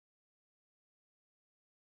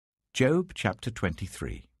Job chapter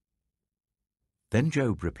 23. Then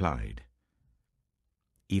Job replied,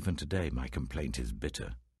 "Even today my complaint is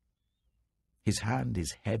bitter. His hand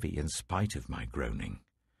is heavy in spite of my groaning.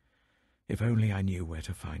 If only I knew where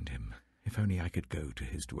to find him, if only I could go to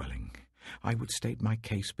his dwelling, I would state my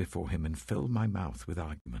case before him and fill my mouth with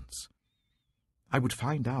arguments. I would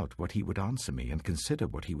find out what he would answer me and consider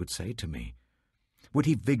what he would say to me. Would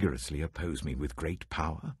he vigorously oppose me with great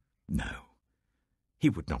power? No. He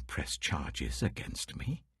would not press charges against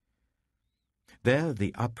me. There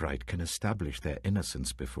the upright can establish their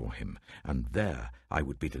innocence before him, and there I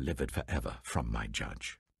would be delivered forever from my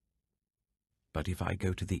judge. But if I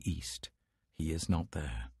go to the east, he is not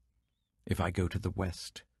there. If I go to the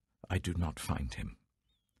west, I do not find him.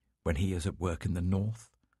 When he is at work in the north,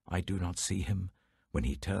 I do not see him. When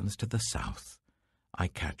he turns to the south, I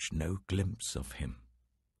catch no glimpse of him.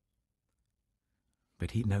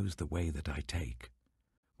 But he knows the way that I take.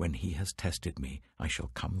 When he has tested me, I shall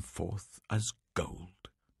come forth as gold.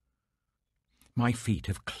 My feet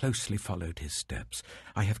have closely followed his steps.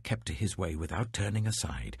 I have kept to his way without turning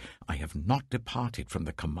aside. I have not departed from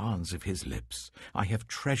the commands of his lips. I have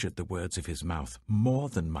treasured the words of his mouth more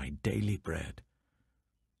than my daily bread.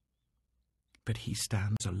 But he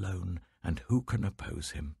stands alone, and who can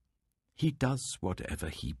oppose him? He does whatever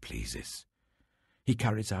he pleases. He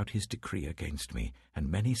carries out his decree against me, and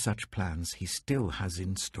many such plans he still has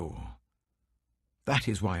in store. That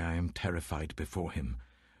is why I am terrified before him.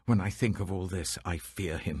 When I think of all this, I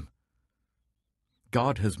fear him.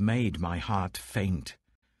 God has made my heart faint.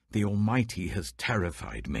 The Almighty has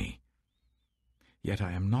terrified me. Yet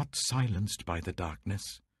I am not silenced by the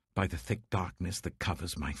darkness, by the thick darkness that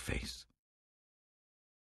covers my face.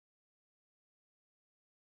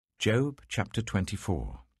 Job chapter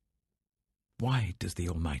 24. Why does the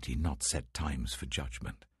Almighty not set times for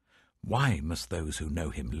judgment? Why must those who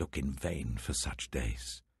know him look in vain for such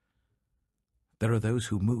days? There are those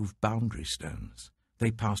who move boundary stones.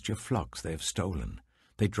 They pasture flocks they have stolen.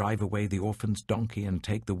 They drive away the orphan's donkey and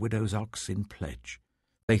take the widow's ox in pledge.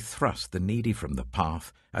 They thrust the needy from the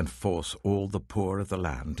path and force all the poor of the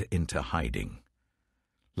land into hiding.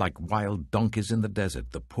 Like wild donkeys in the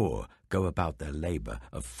desert, the poor go about their labor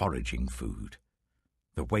of foraging food.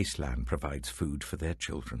 The wasteland provides food for their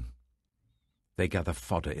children. They gather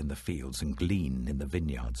fodder in the fields and glean in the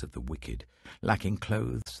vineyards of the wicked. Lacking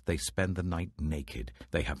clothes, they spend the night naked.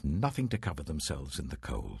 They have nothing to cover themselves in the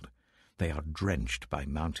cold. They are drenched by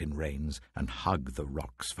mountain rains and hug the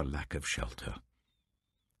rocks for lack of shelter.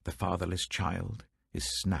 The fatherless child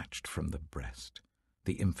is snatched from the breast.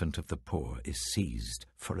 The infant of the poor is seized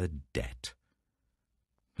for a debt.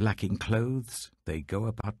 Lacking clothes, they go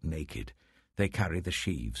about naked. They carry the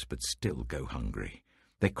sheaves, but still go hungry.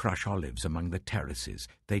 They crush olives among the terraces.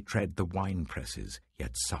 They tread the wine presses,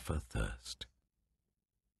 yet suffer thirst.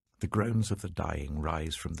 The groans of the dying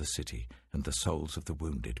rise from the city, and the souls of the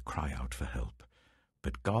wounded cry out for help.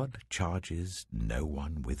 But God charges no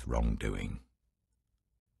one with wrongdoing.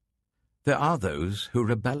 There are those who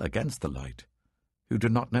rebel against the light, who do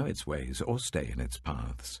not know its ways or stay in its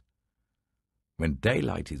paths. When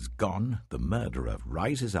daylight is gone, the murderer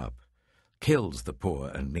rises up, kills the poor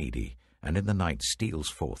and needy, and in the night steals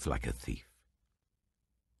forth like a thief.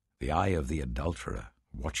 The eye of the adulterer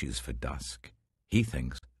watches for dusk. He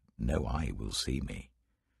thinks, no eye will see me,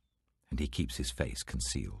 and he keeps his face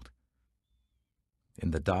concealed. In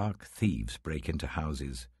the dark, thieves break into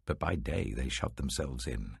houses, but by day they shut themselves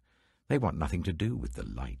in. They want nothing to do with the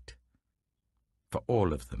light. For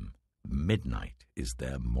all of them, midnight is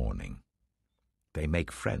their morning. They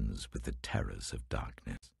make friends with the terrors of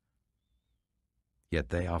darkness. Yet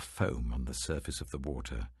they are foam on the surface of the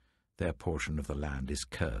water. Their portion of the land is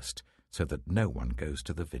cursed, so that no one goes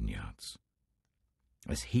to the vineyards.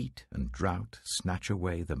 As heat and drought snatch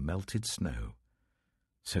away the melted snow,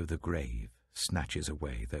 so the grave snatches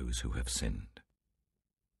away those who have sinned.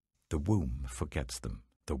 The womb forgets them,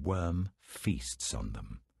 the worm feasts on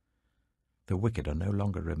them. The wicked are no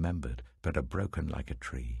longer remembered, but are broken like a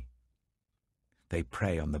tree. They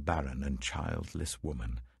prey on the barren and childless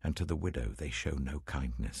woman, and to the widow they show no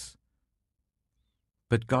kindness.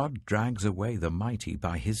 But God drags away the mighty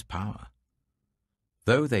by his power.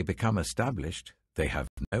 Though they become established, they have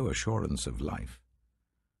no assurance of life.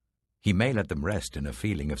 He may let them rest in a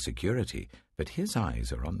feeling of security, but his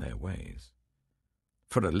eyes are on their ways.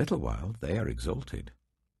 For a little while they are exalted,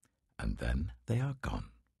 and then they are gone.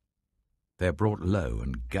 They are brought low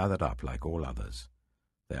and gathered up like all others.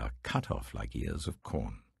 They are cut off like ears of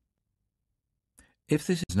corn. If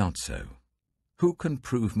this is not so, who can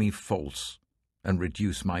prove me false and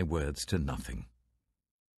reduce my words to nothing?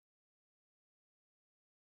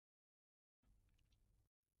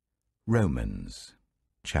 Romans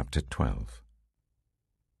chapter 12.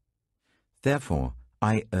 Therefore,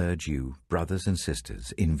 I urge you, brothers and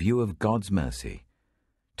sisters, in view of God's mercy,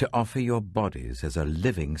 to offer your bodies as a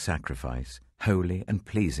living sacrifice, holy and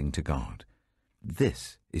pleasing to God.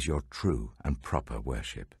 This is your true and proper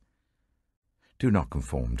worship. Do not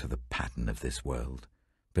conform to the pattern of this world,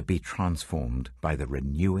 but be transformed by the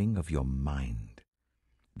renewing of your mind.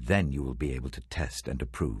 Then you will be able to test and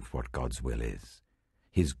approve what God's will is,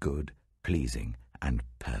 His good, pleasing, and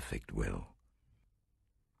perfect will.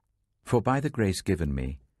 For by the grace given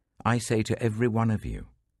me, I say to every one of you,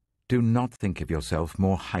 do not think of yourself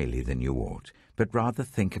more highly than you ought, but rather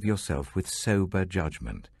think of yourself with sober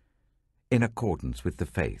judgment, in accordance with the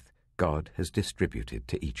faith God has distributed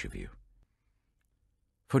to each of you.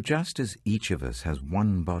 For just as each of us has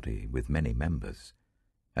one body with many members,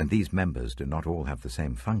 and these members do not all have the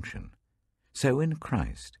same function, so in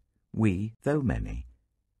Christ we, though many,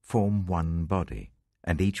 form one body,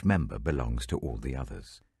 and each member belongs to all the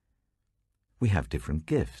others. We have different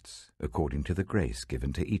gifts according to the grace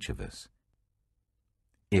given to each of us.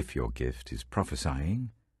 If your gift is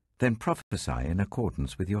prophesying, then prophesy in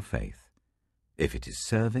accordance with your faith. If it is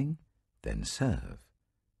serving, then serve.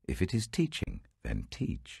 If it is teaching, then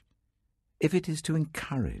teach. If it is to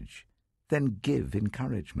encourage, then give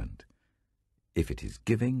encouragement. If it is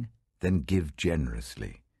giving, then give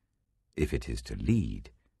generously. If it is to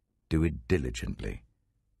lead, do it diligently.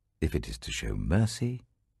 If it is to show mercy,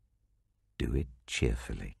 do it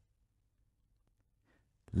cheerfully.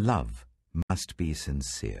 Love must be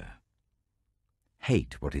sincere.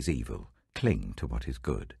 Hate what is evil, cling to what is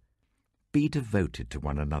good. Be devoted to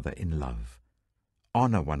one another in love.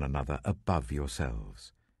 Honor one another above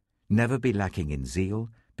yourselves. Never be lacking in zeal,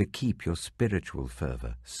 but keep your spiritual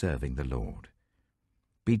fervor serving the Lord.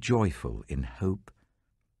 Be joyful in hope,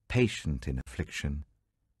 patient in affliction,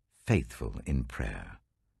 faithful in prayer.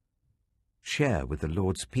 Share with the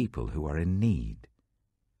Lord's people who are in need.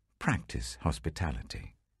 Practice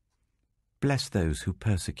hospitality. Bless those who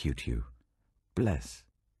persecute you. Bless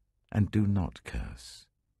and do not curse.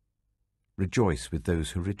 Rejoice with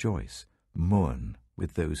those who rejoice. Mourn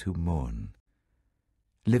with those who mourn.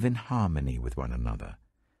 Live in harmony with one another.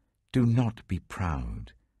 Do not be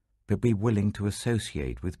proud, but be willing to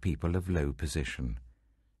associate with people of low position.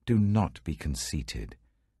 Do not be conceited.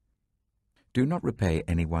 Do not repay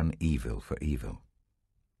anyone evil for evil.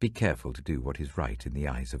 Be careful to do what is right in the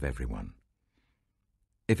eyes of everyone.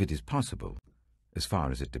 If it is possible, as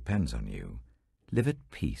far as it depends on you, live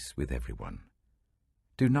at peace with everyone.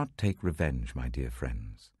 Do not take revenge, my dear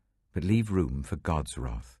friends, but leave room for God's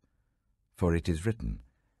wrath. For it is written,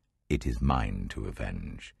 "It is mine to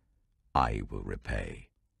avenge. I will repay,"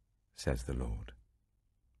 says the Lord.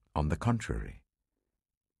 On the contrary,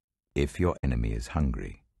 if your enemy is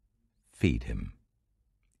hungry, feed him.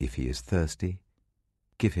 If he is thirsty,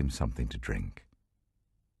 give him something to drink.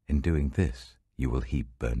 In doing this, you will heap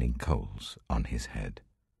burning coals on his head.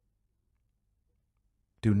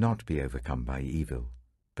 Do not be overcome by evil,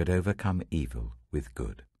 but overcome evil with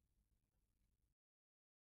good.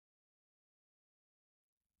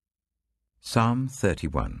 Psalm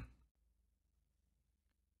 31.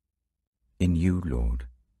 In you, Lord,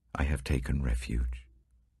 I have taken refuge.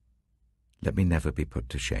 Let me never be put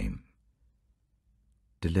to shame.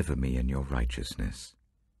 Deliver me in your righteousness.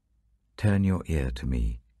 Turn your ear to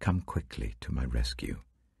me, come quickly to my rescue.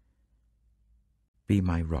 Be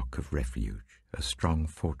my rock of refuge, a strong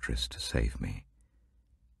fortress to save me.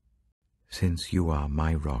 Since you are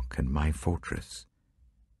my rock and my fortress,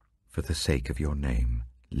 for the sake of your name,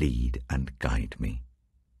 lead and guide me.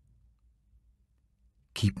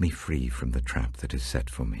 Keep me free from the trap that is set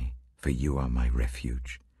for me, for you are my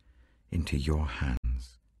refuge. Into your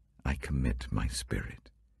hands I commit my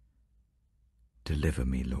spirit. Deliver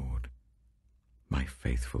me, Lord, my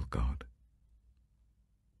faithful God.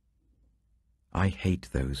 I hate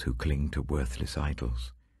those who cling to worthless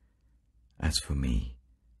idols. As for me,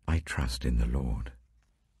 I trust in the Lord.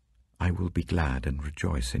 I will be glad and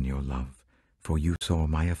rejoice in your love, for you saw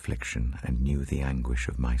my affliction and knew the anguish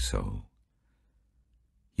of my soul.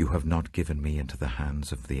 You have not given me into the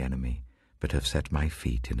hands of the enemy, but have set my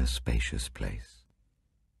feet in a spacious place.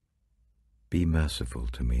 Be merciful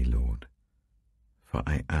to me, Lord, for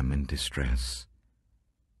I am in distress.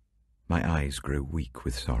 My eyes grow weak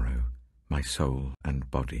with sorrow, my soul and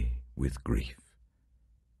body with grief.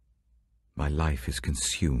 My life is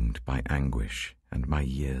consumed by anguish, and my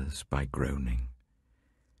years by groaning.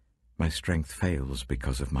 My strength fails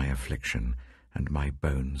because of my affliction, and my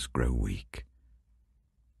bones grow weak.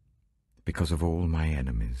 Because of all my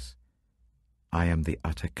enemies, I am the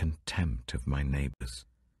utter contempt of my neighbors.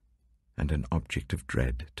 and an object of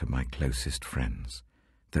dread to my closest friends.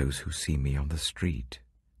 Those who see me on the street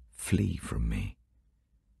flee from me.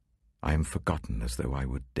 I am forgotten as though I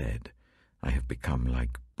were dead. I have become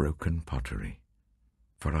like broken pottery,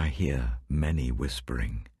 for I hear many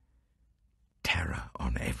whispering, terror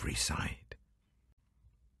on every side.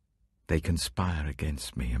 They conspire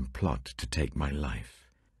against me and plot to take my life.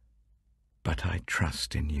 But I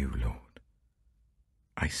trust in you, Lord.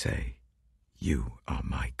 I say, you are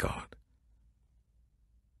my God.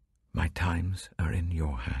 My times are in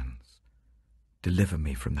your hands. Deliver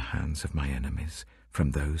me from the hands of my enemies,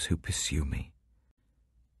 from those who pursue me.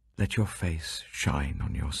 Let your face shine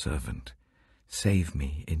on your servant. Save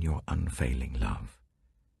me in your unfailing love.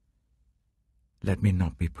 Let me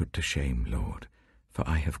not be put to shame, Lord, for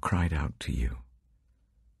I have cried out to you.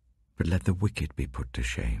 But let the wicked be put to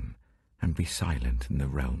shame, and be silent in the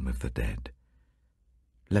realm of the dead.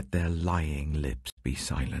 Let their lying lips be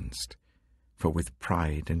silenced, for with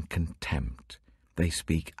pride and contempt they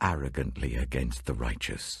speak arrogantly against the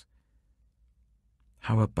righteous.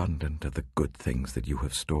 How abundant are the good things that you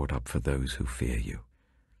have stored up for those who fear you,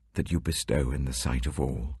 that you bestow in the sight of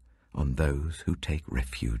all on those who take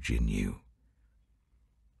refuge in you.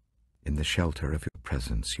 In the shelter of your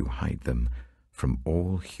presence you hide them from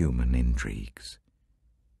all human intrigues.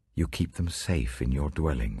 You keep them safe in your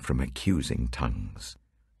dwelling from accusing tongues.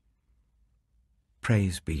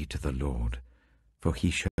 Praise be to the Lord, for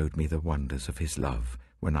he showed me the wonders of his love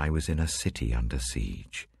when I was in a city under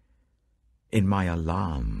siege. In my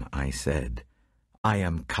alarm I said, I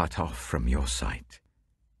am cut off from your sight.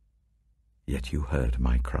 Yet you heard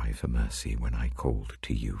my cry for mercy when I called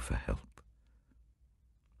to you for help.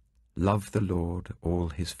 Love the Lord, all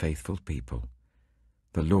his faithful people.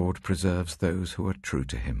 The Lord preserves those who are true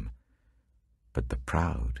to him, but the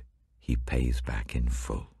proud he pays back in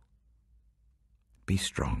full. Be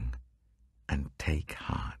strong and take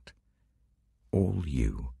heart, all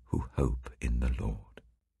you who hope in the Lord.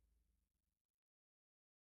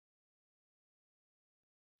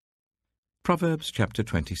 Proverbs chapter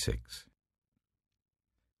 26.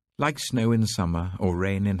 Like snow in summer or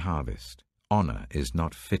rain in harvest, honor is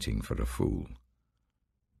not fitting for a fool.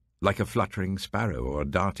 Like a fluttering sparrow or a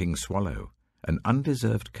darting swallow, an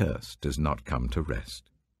undeserved curse does not come to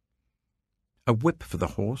rest. A whip for the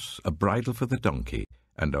horse, a bridle for the donkey,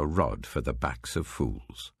 and a rod for the backs of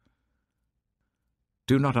fools.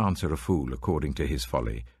 Do not answer a fool according to his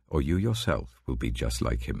folly, or you yourself will be just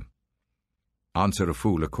like him. Answer a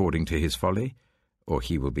fool according to his folly, or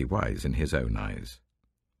he will be wise in his own eyes.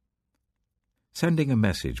 Sending a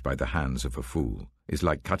message by the hands of a fool is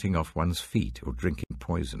like cutting off one's feet or drinking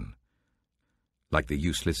poison. Like the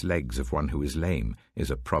useless legs of one who is lame is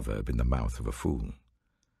a proverb in the mouth of a fool.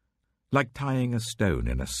 Like tying a stone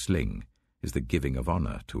in a sling is the giving of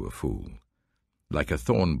honor to a fool. Like a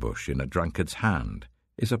thorn bush in a drunkard's hand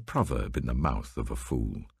is a proverb in the mouth of a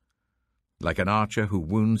fool. Like an archer who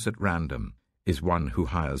wounds at random is one who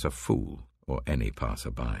hires a fool or any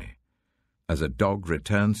passer-by. As a dog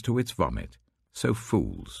returns to its vomit, so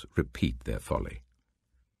fools repeat their folly.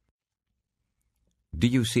 Do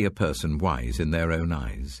you see a person wise in their own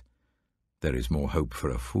eyes? There is more hope for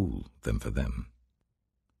a fool than for them.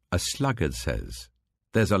 A sluggard says,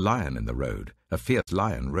 "There's a lion in the road, a fierce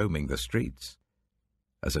lion roaming the streets."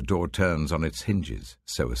 As a door turns on its hinges,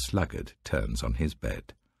 so a sluggard turns on his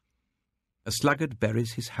bed. A sluggard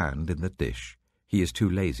buries his hand in the dish. He is too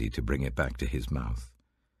lazy to bring it back to his mouth.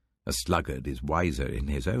 A sluggard is wiser in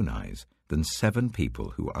his own eyes than 7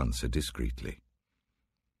 people who answer discreetly.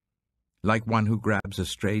 Like one who grabs a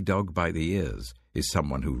stray dog by the ears is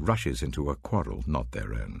someone who rushes into a quarrel not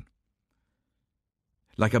their own.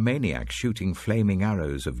 Like a maniac shooting flaming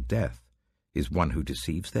arrows of death is one who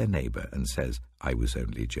deceives their neighbor and says, "I was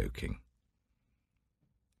only joking."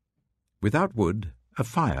 Without wood, a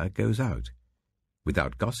fire goes out.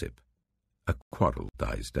 Without gossip, a quarrel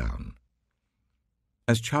dies down.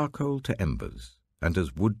 As charcoal to embers, and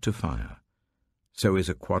as wood to fire, so is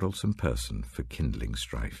a quarrelsome person for kindling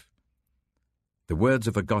strife. The words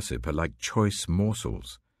of a gossip are like choice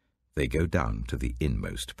morsels. They go down to the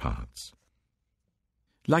inmost parts.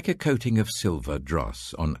 Like a coating of silver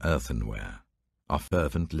dross on earthenware are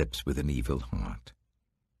fervent lips with an evil heart.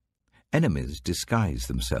 Enemies disguise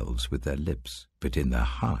themselves with their lips, but in their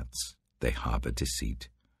hearts they harbor deceit.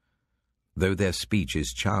 Though their speech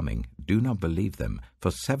is charming, do not believe them,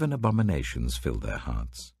 for 7 abominations fill their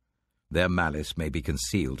hearts. Their malice may be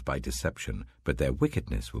concealed by deception, but their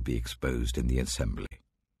wickedness will be exposed in the assembly.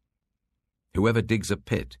 Whoever digs a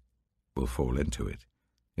pit will fall into it.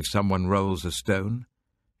 If someone rolls a stone,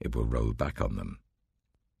 it will roll back on them.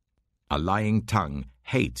 A lying tongue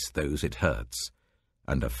hates those it hurts,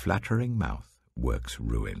 and a flattering mouth works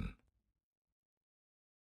ruin.